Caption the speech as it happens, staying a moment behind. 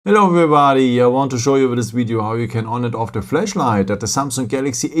Hello everybody, I want to show you with this video how you can on and off the flashlight at the Samsung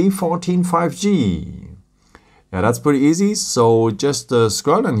Galaxy A14 5G. Yeah, that's pretty easy. So just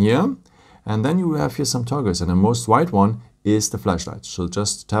scroll down here and then you have here some toggles, and the most white one is the flashlight. So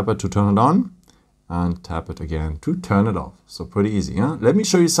just tap it to turn it on and tap it again to turn it off. So pretty easy, huh? Let me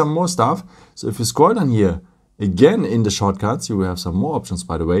show you some more stuff. So if you scroll down here again in the shortcuts, you will have some more options,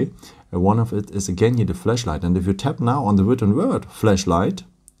 by the way. One of it is again here the flashlight, and if you tap now on the written word flashlight,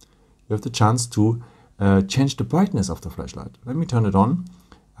 you have the chance to change the brightness of the flashlight. Let me turn it on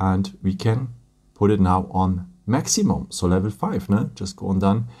and we can put it now on maximum, so level 5. Ne? Just go on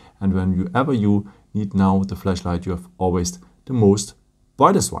done, and whenever you need now the flashlight, you have always the most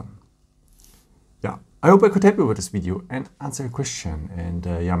brightest one. Yeah, I hope I could help you with this video and answer your question. And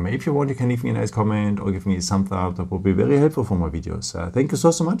yeah, if you want, you can leave me a nice comment or give me a thumbs up. That would be very helpful for my videos. Thank you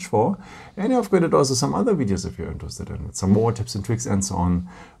so much for. And I've created also some other videos if you're interested in it. Some more tips and tricks and so on,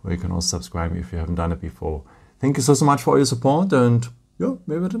 where you can also subscribe if you haven't done it before. Thank you so much for all your support, and yeah,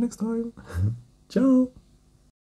 maybe the next time. Ciao.